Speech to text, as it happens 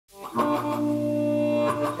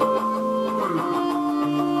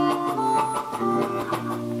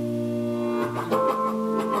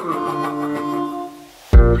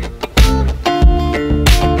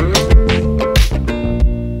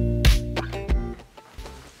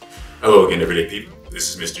Hello again, everyday people. This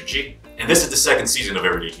is Mr. G, and this is the second season of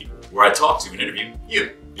Everyday People, where I talk to and interview you,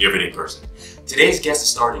 the everyday person. Today's guest has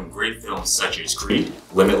starred in great films such as Creed,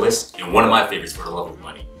 Limitless, and one of my favorites, For the Love of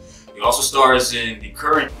Money. He also stars in the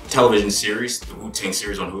current television series, the Wu-Tang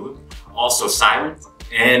series on Hulu, also Siren,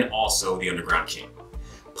 and also The Underground King.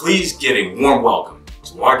 Please give a warm welcome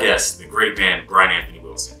to our guest, the great man, Brian Anthony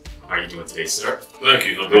Wilson. How are you doing today, sir? Thank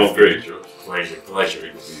you. I'm doing great, George. Pleasure.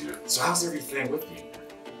 So how's everything with you?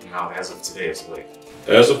 As of today, as of late?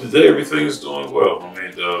 As of today, everything is doing well. I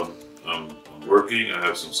mean, I'm working. I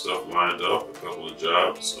have some stuff lined up, a couple of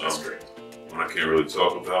jobs. That's great. One I can't really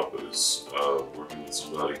talk about, but it's working with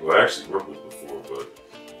somebody who I actually worked with before, but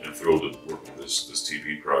I'm thrilled to work with this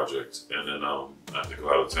TV project. And then I have to go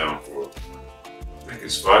out of town for, I think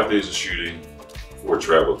it's 5 days of shooting, 4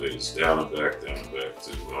 travel days, down and back to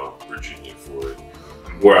Virginia for it.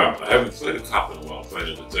 Where I haven't played a cop in a while. I'm playing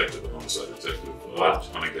a detective, a homicide detective,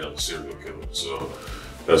 hunting down a serial killer. So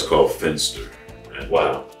that's called Finster. And,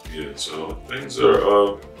 wow. Yeah, so things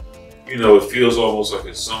are, it feels almost like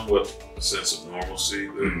it's somewhat a sense of normalcy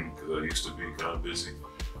because I used to be kind of busy.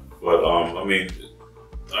 But I mean,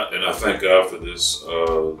 I thank God for this,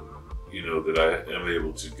 that I am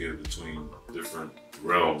able to get between different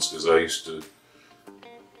realms because I used to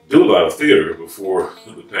do a lot of theater before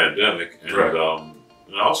the pandemic. And, right.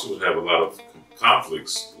 And I also would have a lot of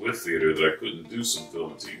conflicts with theater that I couldn't do some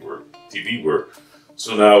film and TV work.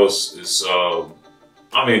 So now it's a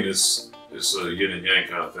yin and yang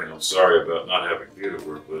kind of thing. I'm sorry about not having theater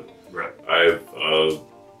work, but I have a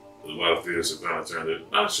lot of theaters have kind of turned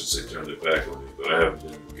it back on me, but I haven't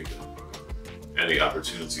been given any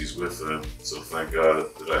opportunities with them. So thank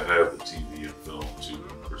God that I have the TV and film to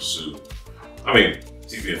pursue. I mean,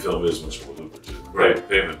 TV and film is much more lucrative, right?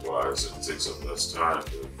 Payment-wise, and it takes up less time.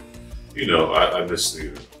 But I miss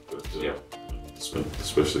theater, but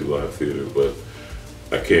especially live theater. But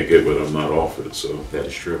I can't get what I'm not offered. So that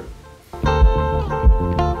is true.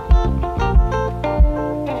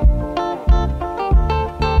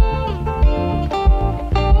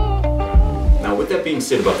 Now, with that being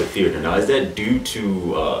said about the theater, now is that due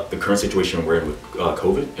to the current situation we're in with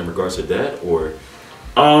COVID in regards to that, or?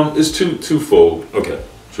 It's twofold. Okay.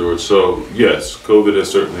 George. So yes, COVID has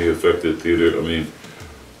certainly affected theater. I mean,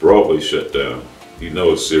 Broadway shut down.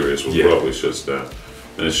 It's serious when Broadway shuts down.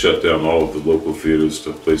 And it shut down all of the local theaters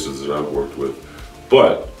to places that I've worked with.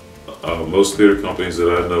 But most theater companies that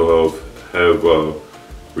I know of have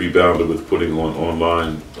rebounded with putting on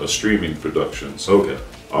online streaming productions. Okay.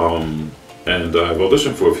 And I've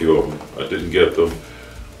auditioned for a few of them. I didn't get them,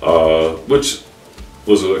 which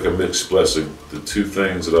was like a mixed blessing. The 2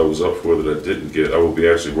 things that I was up for that I didn't get, I will be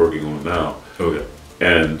actually working on now. Okay.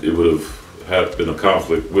 And it would have been a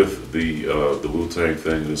conflict with the Wu-Tang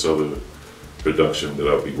thing, this other production that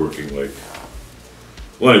I'll be working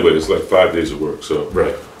well anyway, it's like 5 days of work. So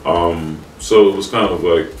so it was kind of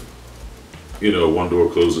like, one door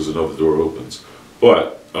closes, another door opens.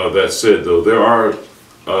 But that said though, there are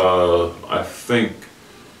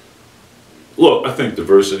I think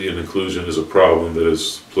diversity and inclusion is a problem that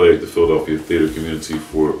has plagued the Philadelphia theater community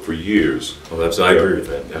for years. Well, I agree with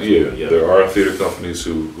that. Absolutely, yeah, there are theater companies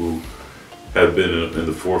who have been in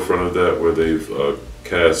the forefront of that, where they've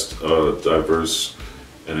cast diverse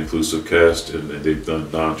and inclusive cast, and they've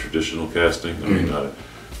done non-traditional casting. I mean,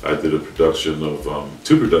 I did a production of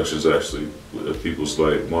 2 productions actually at People's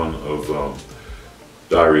Light. One of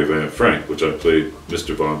Diary of Anne Frank, which I played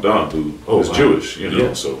Mr. Von Don, who is Jewish,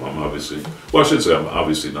 so I'm obviously, I should say I'm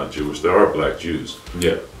obviously not Jewish. There are black Jews.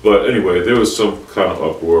 Yeah. But anyway, there was some kind of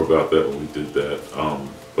uproar about that when we did that.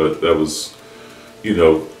 But that was,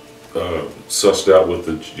 sussed out with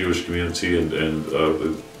the Jewish community and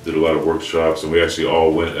did a lot of workshops, and we actually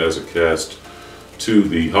all went as a cast to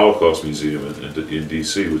the Holocaust Museum in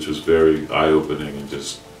DC, which was very eye-opening and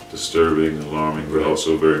just disturbing, alarming, but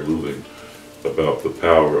also very moving about the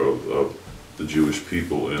power of the Jewish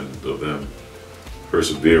people and of them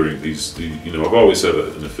persevering. I've always had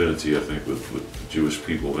an affinity, I think, with the Jewish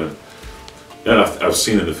people, and I've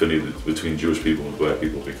seen an affinity between Jewish people and black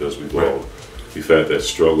people because we've had that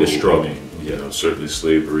struggle. Certainly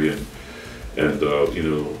slavery and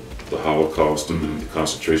the Holocaust and the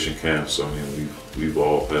concentration camps. I mean, we've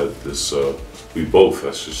all had this. We both,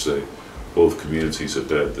 I should say, both communities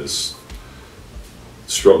have had this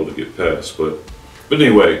struggle to get past. But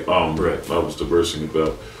anyway, I was diversing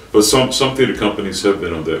about. But some theater companies have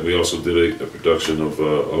been on that. We also did a production of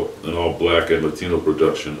an all-black and Latino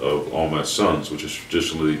production of All My Sons, which is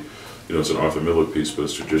traditionally, it's an Arthur Miller piece, but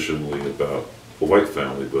it's traditionally about a white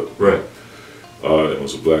family. But it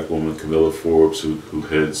was a black woman, Camilla Forbes, who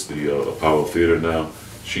heads the Apollo Theater now,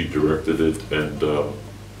 She directed it, and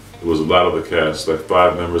it was a lot of the cast, like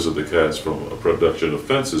 5 members of the cast from a production of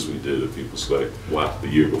Fences we did at People's Light the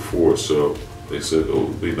year before. So they said, oh, it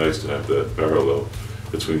would be nice to have that parallel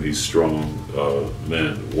between these strong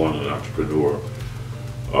men, one an entrepreneur,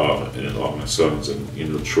 and all my sons,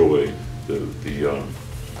 and Troy, the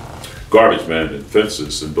garbage man in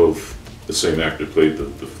Fences, and both the same actor played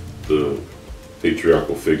the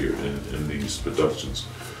patriarchal figure in these productions.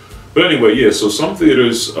 But anyway, yeah, so some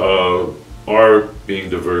theaters are being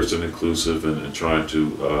diverse and inclusive, and trying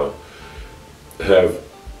to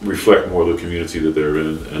reflect more of the community that they're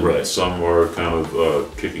in, and some are kind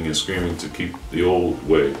of kicking and screaming to keep the old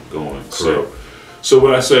way going. So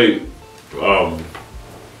when I say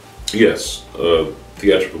yes,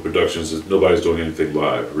 theatrical productions, nobody's doing anything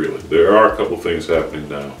live, really. There are a couple things happening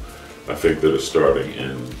now, I think, that are starting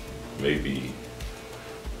in maybe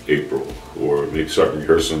April, or maybe start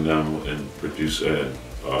rehearsing now and produce and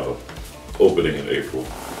opening in April.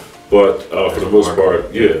 But for the most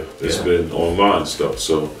part, yeah, it's been online stuff.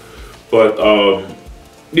 So, but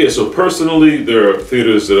yeah. So personally, there are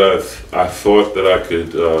theaters that I thought that I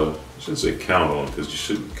could, I shouldn't say count on, because you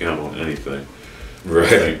shouldn't count on anything,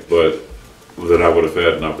 right? But that I would have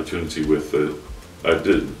had an opportunity with, I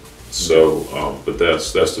didn't. So, but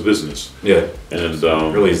that's the business. Yeah, and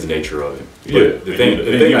really is the nature of it. But yeah, the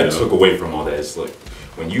thing I took away from all that is, like,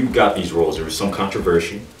 when you got these roles, there was some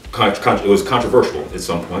controversy. It was controversial at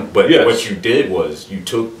some point, but what you did was you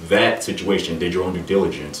took that situation, did your own due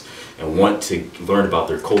diligence, and want to learn about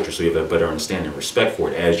their culture, so you have a better understanding and respect for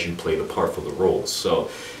it as you play the part for the roles. So,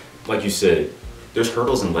 like you said, there's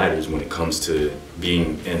hurdles and ladders when it comes to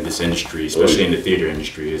being in this industry, especially in the theater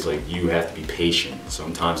industry. It's like you have to be patient.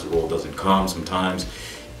 Sometimes the role doesn't come. Sometimes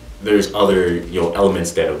there's other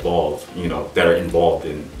elements that evolve, that are involved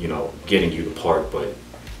in getting you the part. But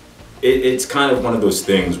it's kind of one of those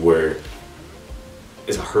things where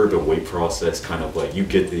it's a hurt and wait process. Kind of like you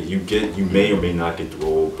may or may not get the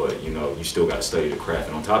role, but you still got to study the craft.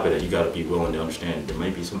 And on top of that, you got to be willing to understand there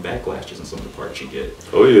might be some backlashes in some of the parts you get.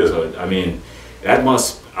 Oh yeah. So I mean, I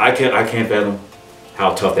can't fathom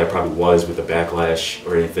how tough that probably was with the backlash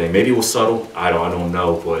or anything. Maybe it was subtle. I don't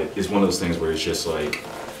know, but it's one of those things where it's just like,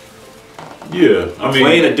 yeah, I mean,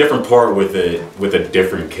 playing a different part with a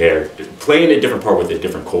different character, playing a different part with a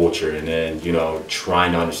different culture, and then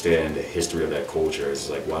trying to understand the history of that culture. It's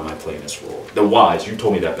like, why am I playing this role? The whys. You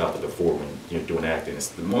told me that about before when you're doing acting. It's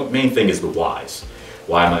the main thing is the whys.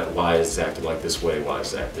 Why is this actor like this way? Why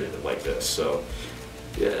is this actor like this? So.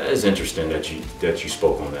 Yeah, it's interesting that you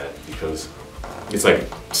spoke on that, because it's like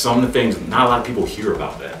some of the things not a lot of people hear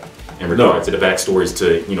about that in regard to the backstories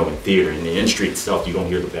to in theater, in the industry itself. You don't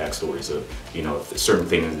hear the backstories of certain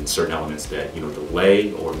things and certain elements that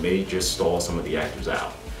delay or may just stall some of the actors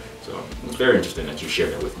out. So it's very interesting that you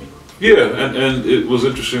shared that with me. Yeah, and it was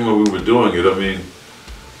interesting when we were doing it. I mean,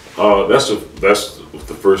 that's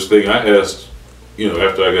the first thing I asked.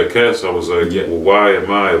 After I got cast, I was like, well, why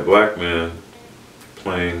am I a black man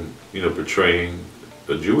playing, portraying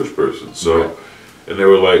a Jewish person? So, and they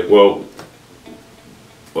were like, well,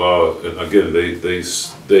 and again, they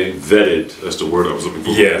vetted, that's the word I was looking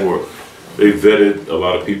for before. They vetted a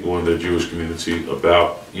lot of people in their Jewish community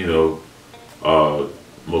about,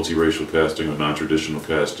 multiracial casting or non-traditional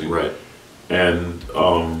casting. Right. And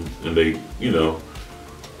they,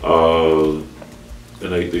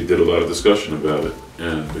 and they did a lot of discussion about it.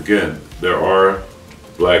 And again, there are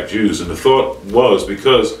black Jews, and the thought was,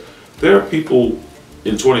 because there are people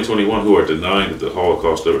in 2021 who are denying that the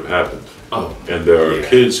Holocaust ever happened. And there are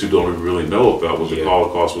kids who don't even really know about what the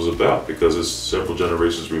Holocaust was about, because it's several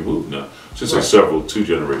generations removed now. I should say several, 2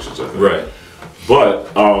 generations, I think. Right.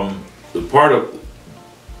 But the part of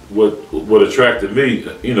what attracted me,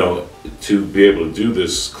 to be able to do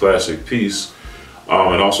this classic piece,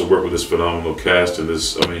 and also work with this phenomenal cast, and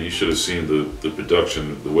this, I mean, you should have seen the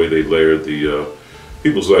production, the way they layered the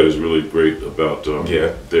People's Light is really great about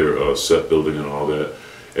their set building and all that.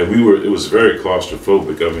 And it was very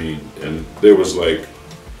claustrophobic. I mean, and there was like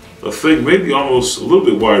a thing, maybe almost a little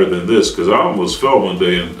bit wider than this, because I almost fell one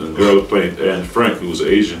day, and the girl playing Anne Frank, who was an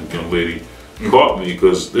Asian young lady, caught me,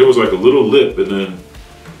 because there was like a little lip, and then,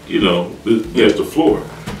 there's the floor.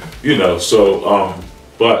 So,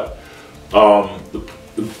 but the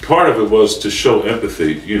part of it was to show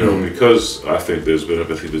empathy, because I think there's been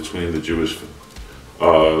empathy between the Jewish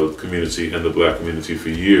community and the black community for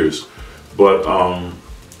years, but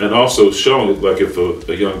and also showing, like, if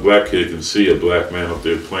a young black kid can see a black man up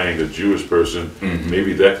there playing a Jewish person,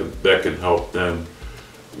 maybe that can help them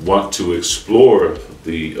want to explore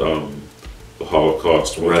the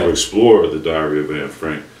Holocaust, want to explore the Diary of Anne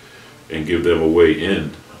Frank, and give them a way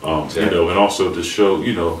in You know, and also to show,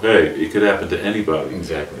 you know, hey, it could happen to anybody.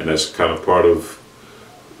 Exactly. And that's kind of part of,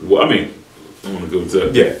 well, I mean, I want to go to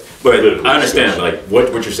that. Yeah, but I understand, like,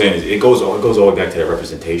 what you're saying is it goes all the way back to that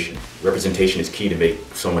representation. Representation is key to make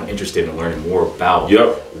someone interested in learning more about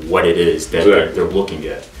what it is that they're looking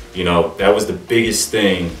at. You know, that was the biggest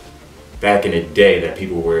thing back in the day that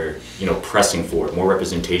people were, you know, pressing for, more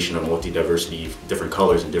representation of multi-diversity, different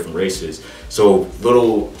colors and different races. So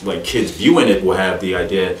little, like, kids viewing it will have the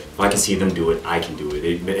idea, if I can see them do it, I can do it.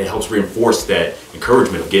 It helps reinforce that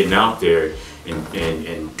encouragement of getting out there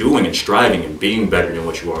and doing and striving and being better than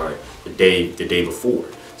what you are the day before.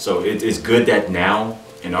 So it's good that now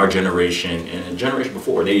in our generation and the generation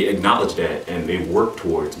before, they acknowledge that and they work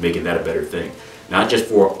towards making that a better thing. Not just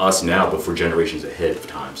for us now, but for generations ahead of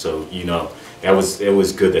time. So, you know, it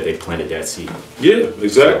was good that they planted that seed. Yeah,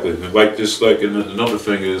 exactly. Like, just like, and another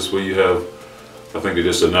thing is where you have, I think they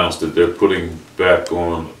just announced that they're putting back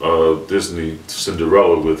on Disney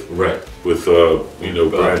Cinderella with you know,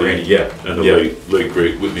 Brandy and the late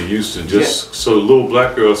great Whitney Houston, just so little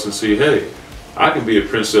black girls can see, hey, I can be a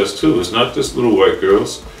princess too. It's not just little white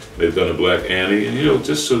girls. They've done a Black Annie, and you know,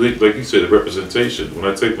 just so they, like you said, the representation. When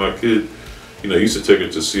I take my kid, you know, I used to take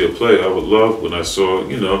her to see a play. I would love when I saw,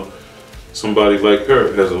 you know, somebody like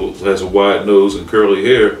her has a wide nose and curly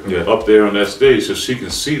hair up there on that stage, so she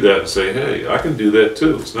can see that and say, hey, I can do that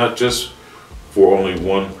too. It's not just for only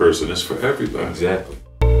one person, it's for everybody. Exactly.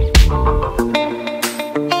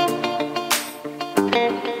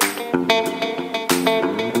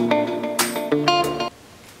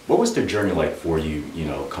 What was the journey like for you, you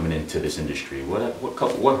know, coming into this industry?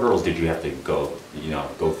 What hurdles did you have to go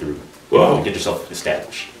through to get yourself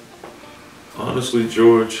established? Honestly,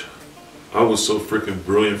 George, I was so freaking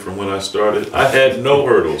brilliant from when I started. I had no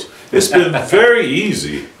hurdles. It's been very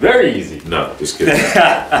easy. Very easy. No, just kidding.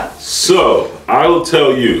 So, I will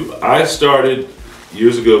tell you, I started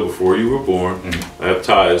years ago before you were born. I have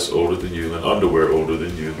ties older than you and underwear older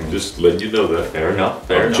than you. Just letting you know that. Fair enough.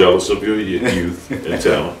 I'm jealous of your youth and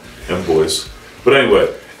talent and voice. But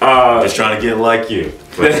anyway. Just trying to get like you.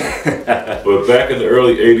 But back in the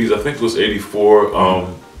early 80s, I think it was 84,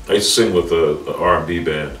 I used to sing with a R&B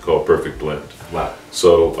band called Perfect Blend. Wow.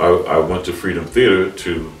 So I went to Freedom Theater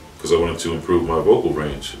because I wanted to improve my vocal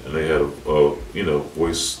range, and they had a you know,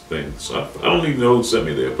 voice thing. So I don't even know who sent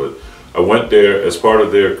me there, but I went there as part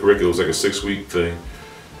of their curriculum. It was like a 6-week thing.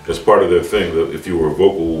 As part of their thing, that if you were a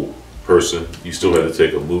vocal person, you still had to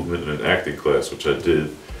take a movement and an acting class, which I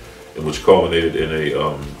did, and which culminated in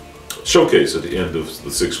a showcase at the end of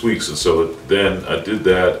the 6 weeks. And so then I did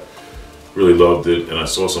that. Really loved it, and I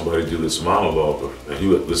saw somebody do this monologue.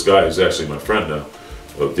 This guy is actually my friend now,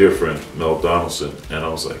 a dear friend, Mel Donaldson, and I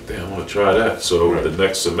was like, damn, I want to try that. So the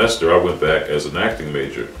next semester, I went back as an acting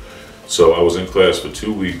major. So I was in class for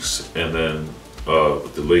 2 weeks, and then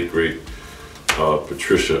the late great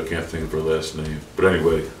Patricia, I can't think of her last name, but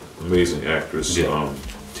anyway, amazing actress,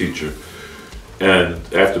 teacher. And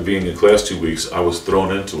after being in class 2 weeks, I was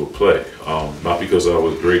thrown into a play. Not because I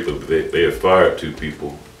was great, but they had fired 2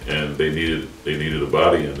 people. And they needed a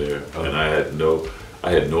body in there, and I had no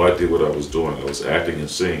idea what I was doing. I was acting and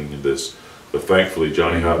singing in this, but thankfully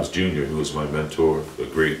Johnny Hobbs Jr., who was my mentor, a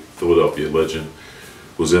great Philadelphia legend,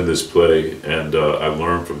 was in this play, and I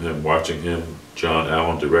learned from him, watching him. John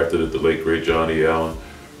Allen directed it, the late great Johnny Allen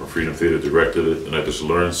from Freedom Theater directed it, and I just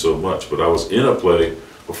learned so much. But I was in a play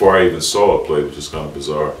before I even saw a play, which is kind of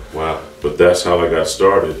bizarre. Wow. But that's how I got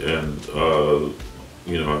started, and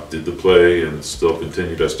you know, I did the play and still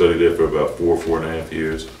continued. I studied there for about 4.5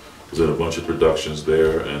 years. Was in a bunch of productions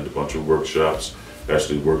there and a bunch of workshops.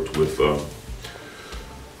 Actually worked with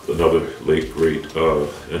another late great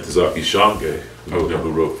Ntozake Shange,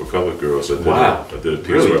 who wrote for Colored Girls. I did a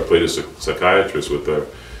piece where I played a psychiatrist with her.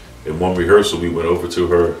 In one rehearsal, we went over to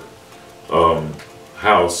her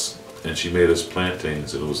house, and she made us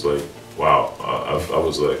plantains, and it was like, wow. I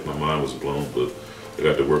was like, my mind was blown, but I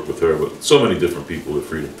got to work with her, with so many different people at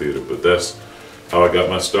Freedom Theater, but that's how I got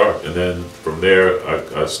my start. And then from there,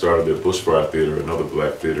 I started at Bushfire Theater, another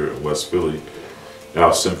black theater in West Philly.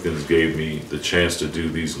 Al Simpkins gave me the chance to do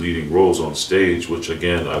these leading roles on stage, which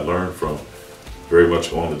again, I learned from very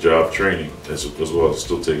much on-the-job training, as well as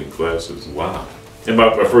still taking classes. Wow. And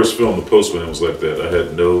my first film, The Postman, was like that. I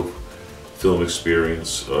had no film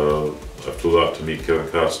experience. I flew out to meet Kevin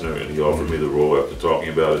Costner, and he offered me the role after talking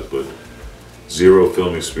about it, but zero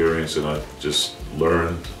film experience, and I just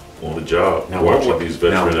learned on the job, watching these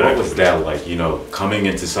veteran actors. Now, what was that like, you know, coming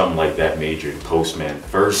into something like that major, Postman,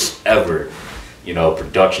 first ever, you know,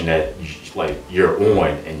 production that, like, you're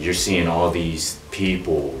on, and you're seeing all these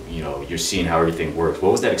people, you know, you're seeing how everything works.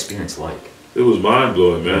 What was that experience like? It was mind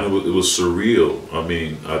blowing, man. It was surreal. I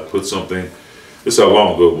mean, I put something. This is how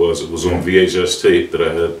long ago it was. It was on VHS tape that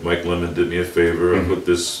I had. Mike Lemmon did me a favor. I put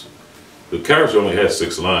this. The character only had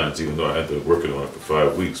 6 lines, even though I had been working on it for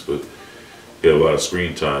 5 weeks. But he had a lot of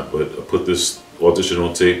screen time. But I put this audition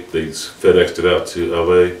on tape. They FedExed it out to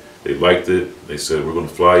LA. They liked it. They said, "We're going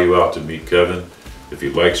to fly you out to meet Kevin. If he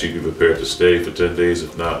likes you, be prepared to stay for 10 days.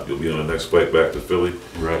 If not, you'll be on the next flight back to Philly."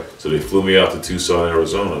 Right. So they flew me out to Tucson,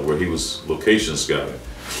 Arizona, where he was location scouting.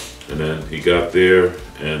 And then he got there,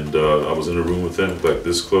 and I was in a room with him, like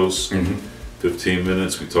this close, 15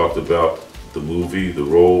 minutes. We talked about the movie, the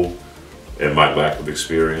role, and my lack of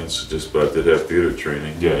experience, but I did have theater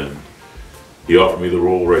training. Yeah. And he offered me the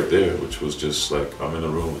role right there, which was just like, I'm in a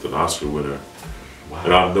room with an Oscar winner. Wow.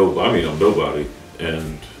 And I'm nobody.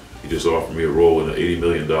 And he just offered me a role in an $80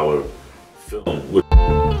 million film.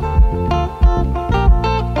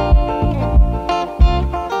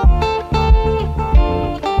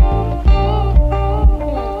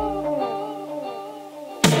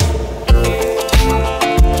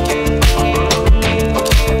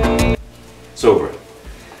 So, Brett,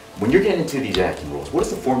 when you're getting into these acting roles, what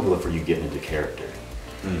is the formula for you getting into character?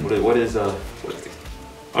 What is the...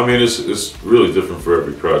 I mean, it's really different for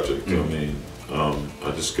every project. I mean,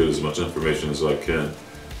 I just get as much information as I can.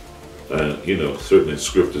 And, you know, certainly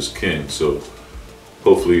script is king, so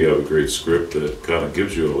hopefully you have a great script that kind of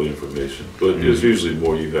gives you all the information. But there's usually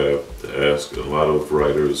more you have to ask. A lot of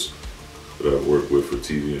writers that I've worked with for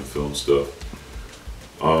TV and film stuff,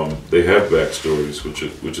 they have backstories,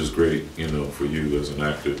 which is great, you know, for you as an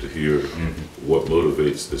actor to hear what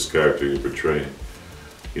motivates this character you're portraying.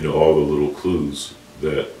 You know, all the little clues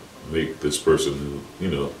that make this person who, you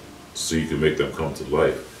know, so you can make them come to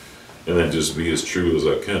life. And then just be as true as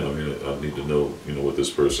I can. I mean, I need to know, you know, what this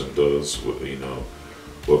person does, what, you know,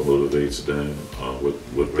 what motivates them,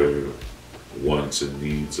 what their wants and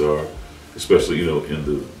needs are, especially, you know, in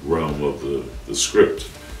the realm of the script.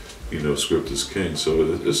 You know, script is king.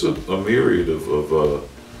 So it's a myriad of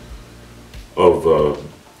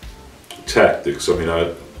tactics. I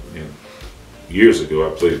mean, years ago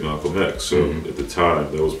I played Malcolm X, so at the time,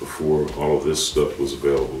 that was before all of this stuff was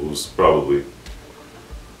available. It was probably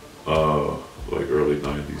like early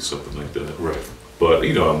 90s, something like that. Right. But,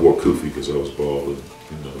 you know, I wore kufi because I was bald and,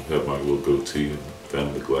 you know, had my little goatee and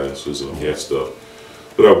found the glasses and all that stuff.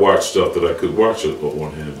 But I watched stuff that I could watch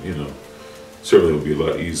on him, you know. Certainly it would be a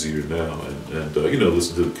lot easier now. And you know,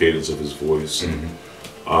 listen to the cadence of his voice and,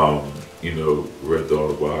 you know, read the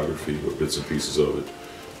autobiography or bits and pieces of it.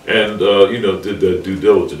 And, you know, did that due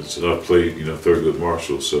diligence. And I played, you know, Thurgood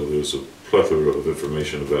Marshall, so there's a plethora of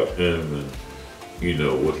information about him and, you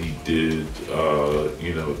know, what he did.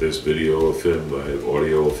 You know, there's video of him, I have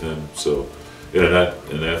audio of him. So, in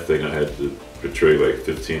that thing, I had to portray like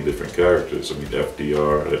 15 different characters. I mean,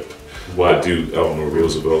 FDR, I do Eleanor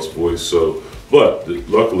Roosevelt's voice. So, but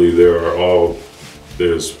luckily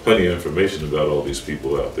there's plenty of information about all these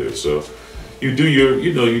people out there. So, you do your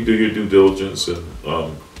due diligence and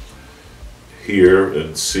hear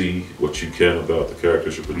and see what you can about the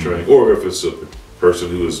characters you're portraying, or if it's a person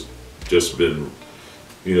who has just been,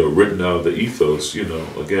 you know, written out of the ethos, you know,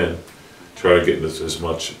 again, try to get as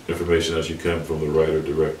much information as you can from the writer,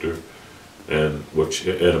 director, and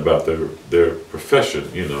about their profession,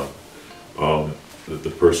 you know, that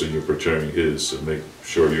the person you're portraying is, and make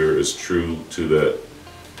sure you're as true to that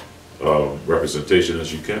representation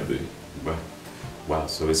as you can be. Right. Wow.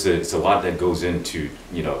 So it's a lot that goes into,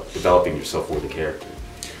 you know, developing yourself for the character.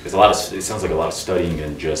 There's a lot of, it sounds like a lot of studying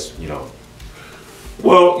and just, you know.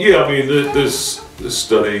 Well, yeah, I mean, there's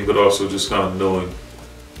studying, but also just kind of knowing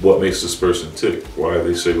what makes this person tick, why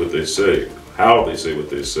they say what they say, how they say what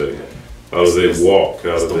they say, how do they walk,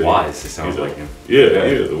 how do they... the whys, it sounds like him. Yeah,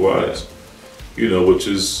 the whys. You know, which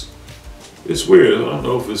is, it's weird. I don't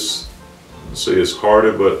know if it's, say it's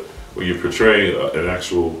harder, but when you're portraying an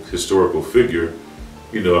actual historical figure,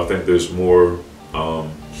 you know, I think there's more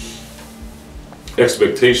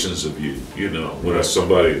expectations of you, you know, when it's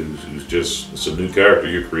somebody who's just, it's a new character,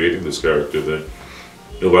 you're creating this character, then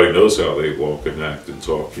nobody knows how they walk and act and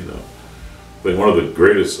talk, you know. I think one of the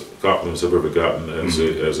greatest compliments I've ever gotten as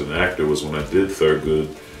an actor was when I did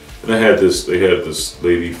Thurgood, and they had this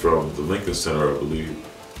lady from the Lincoln Center, I believe.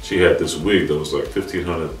 She had this wig that was like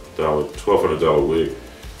 $1,500, $1,200 wig.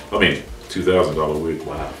 I mean, $2,000 wig.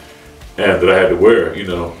 Wow. And that I had to wear, you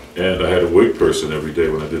know, and I had a wig person every day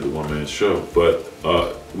when I did the one-man show. But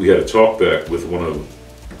we had a talk back with one of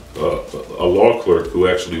a law clerk who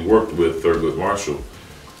actually worked with Thurgood Marshall.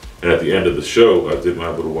 And at the end of the show, I did my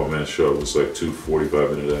little one-man show. It was like 2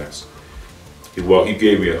 45-minute acts. He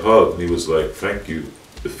gave me a hug and he was like, "Thank you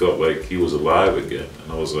it felt like he was alive again.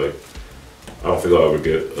 And I was like, I don't think I'll ever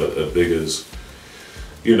get a big as,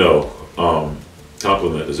 you know,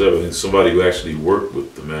 compliment as ever. And somebody who actually worked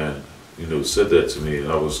with the man, you know, said that to me,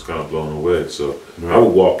 and I was kind of blown away. So I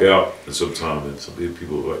would walk out, and sometimes, and some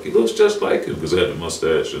people were like, "He looks just like him," because I had the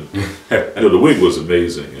mustache, and you know, the wig was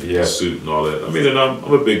amazing, and the suit and all that. I mean, and I'm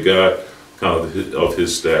a big guy, kind of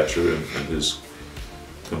his stature and his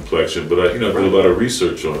complexion, but I, you know, I did a lot of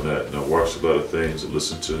research on that, and I watched a lot of things, and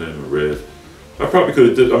listened to him, and read. I probably could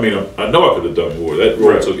have did. I mean, I know I could have done more. That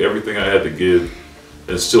role took everything I had to give,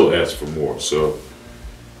 and still asked for more. So,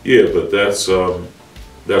 yeah, but that's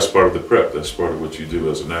part of the prep. That's part of what you do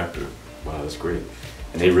as an actor. Wow, that's great.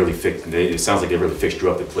 And they really fixed. It sounds like they really fixed you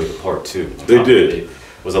up to play the part too. They did.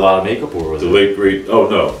 Was it a lot of makeup, or was the it late great? Oh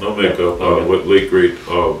no makeup. What late great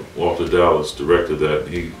Walter Dallas directed that.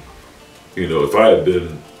 He, you know, if I had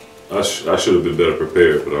been, I should have been better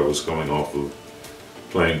prepared. But I was coming off of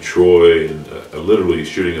playing Troy and literally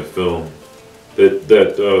shooting a film that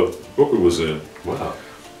Booker was in. Wow.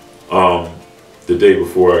 The day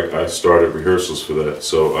before I started rehearsals for that,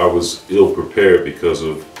 so I was ill prepared because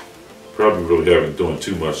of probably really doing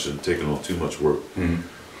too much and taking on too much work. Mm-hmm.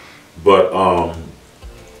 But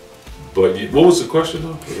what was the question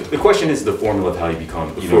though? The question is the formula of how you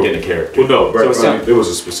become, getting a character. Well, no, right. So I mean, there was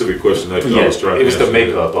a specific question that I was trying to answer. It was the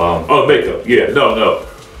makeup. Oh, makeup. Yeah, no.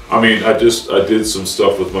 I mean, I did some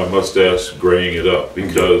stuff with my mustache, graying it up,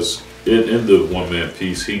 because in the one-man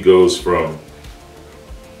piece, he goes from,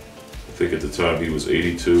 I think at the time he was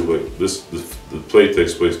 82, but the play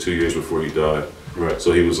takes place 2 years before he died. Right.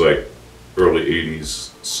 So he was like early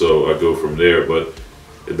 80s. So I go from there, and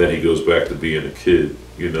then he goes back to being a kid,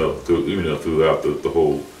 throughout the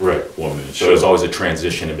whole one-man show. So there's always a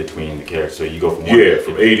transition in between the characters. So you go from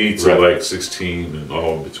from 80 to like 16 and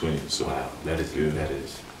all in between. So wow, that is.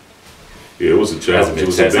 Yeah, it was a challenge.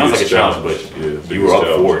 It sounds like a challenge, but you were up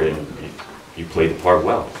for it, and you played the part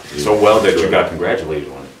well. Yeah, so well that you got congratulated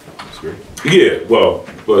on it. That's great. Yeah, well,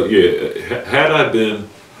 but yeah, had I been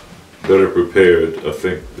better prepared, I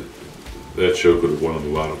think that show could have won a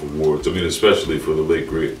lot of awards. I mean, especially for the late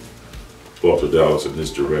great Walter Dallas and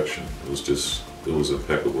his direction. It was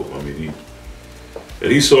impeccable. I mean,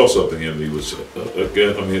 he saw something in me, which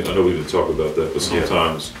again, I mean, I know we didn't talk about that, but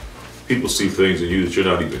sometimes people see things in you that you're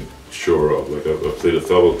not even sure of. Like I played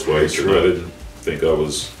Othello twice, and I didn't think I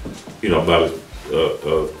was, I'm not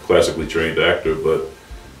a classically trained actor, but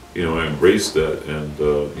I embraced that,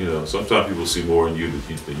 and sometimes people see more in you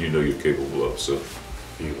than you know you're capable of. So,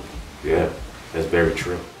 yeah, that's very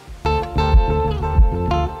true.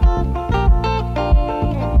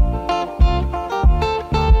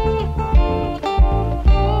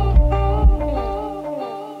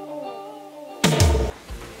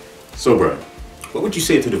 So, Brian, what would you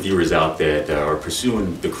say to the viewers out there that are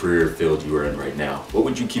pursuing the career field you are in right now? What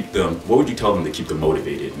would you tell them to keep them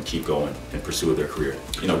motivated and keep going and pursue their career?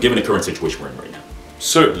 Given the current situation we're in right now.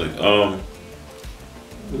 Certainly.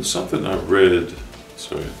 There was something I read.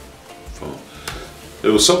 Sorry, phone.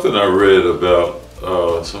 There was something I read about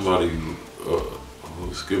somebody who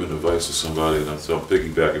was giving advice to somebody, and I'm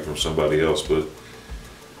piggybacking from somebody else, but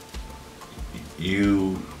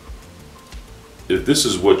if this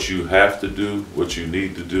is what you have to do, what you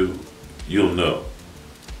need to do, you'll know.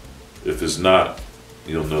 If it's not,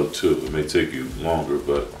 you'll know too. It may take you longer,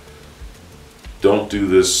 but don't do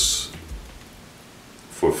this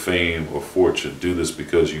for fame or fortune. Do this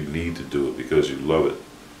because you need to do it, because you love it.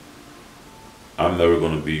 I'm never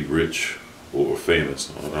going to be rich or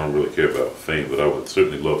famous. I don't really care about fame, but I would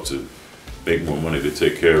certainly love to make more money to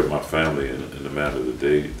take care of my family in the manner that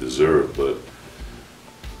they deserve. But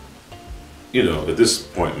at this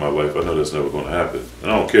point in my life, I know that's never going to happen.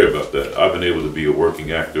 And I don't care about that. I've been able to be a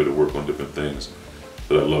working actor, to work on different things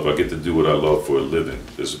that I love. I get to do what I love for a living,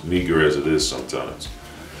 as meager as it is sometimes.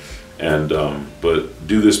 And but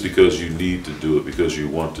do this because you need to do it, because you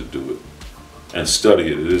want to do it. And study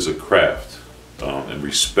it. It is a craft. And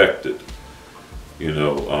respect it.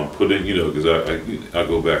 Put in, because I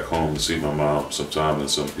go back home to see my mom sometime, and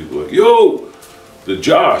some people are like, yo! The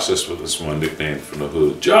Josh, that's my nickname from the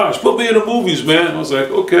hood. Josh, put me in the movies, man. I was like,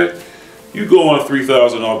 okay. You go on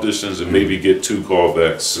 3,000 auditions and maybe get 2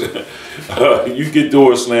 callbacks. You get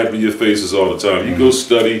doors slammed in your faces all the time. You go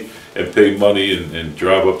study and pay money and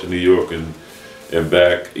drive up to New York and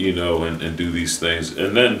back, and do these things,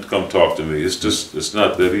 and then come talk to me. It's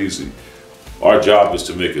not that easy. Our job is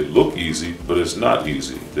to make it look easy, but it's not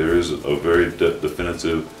easy. There is a very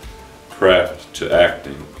definitive craft to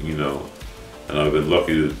acting, and I've been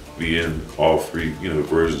lucky to be in all 3,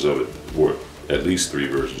 versions of it, or at least 3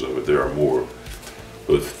 versions of it. There are more,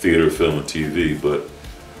 with theater, film, and TV. But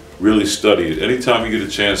really study it. Anytime you get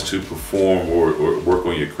a chance to perform or work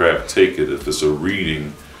on your craft, take it. If it's a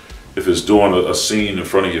reading, if it's doing a scene in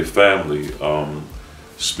front of your family,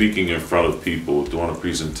 speaking in front of people, doing a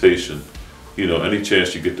presentation, you know, any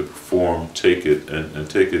chance you get to perform, take it and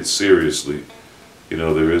take it seriously. You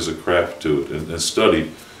know, there is a craft to it, and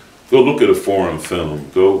study. Go look at a foreign film.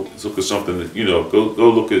 Go look at something that, you know, go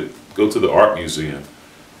to the art museum.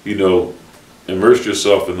 You know, immerse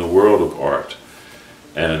yourself in the world of art,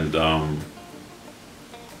 and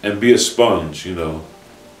be a sponge, you know,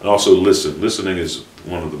 and also listen. Listening is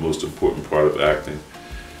one of the most important parts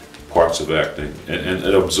of acting, and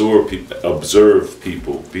observe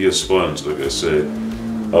people. Be a sponge, like I said.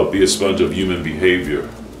 Be a sponge of human behavior.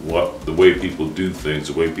 The way people do things,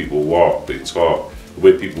 the way people walk, they talk, the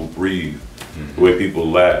way people breathe, the way people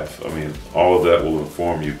laugh. I mean, all of that will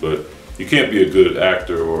inform you, but you can't be a good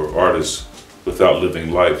actor or artist without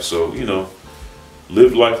living life. So, you know,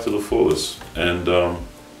 live life to the fullest, and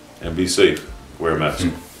be safe. Wear a mask.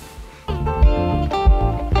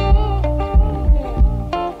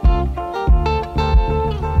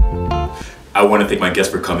 I want to thank my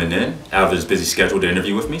guest for coming in out of his busy schedule to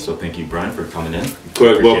interview with me. So thank you, Brian, for coming in.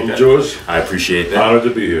 Quite welcome, George. I appreciate that. Honored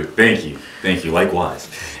to be here. Thank you. Thank you. Likewise.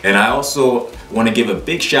 And I also want to give a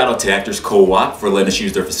big shout out to Actors Co-op for letting us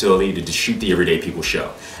use their facility to shoot the Everyday People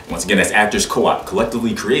show. Once again, that's Actors Co-op,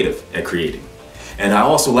 collectively creative at creating. And I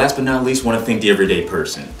also, last but not least, want to thank the Everyday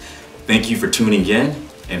Person. Thank you for tuning in,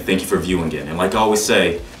 and thank you for viewing in. And like I always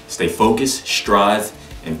say, stay focused, strive,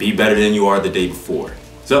 and be better than you are the day before.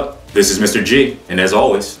 So, this is Mr. G, and as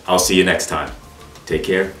always, I'll see you next time. Take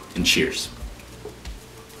care, and cheers.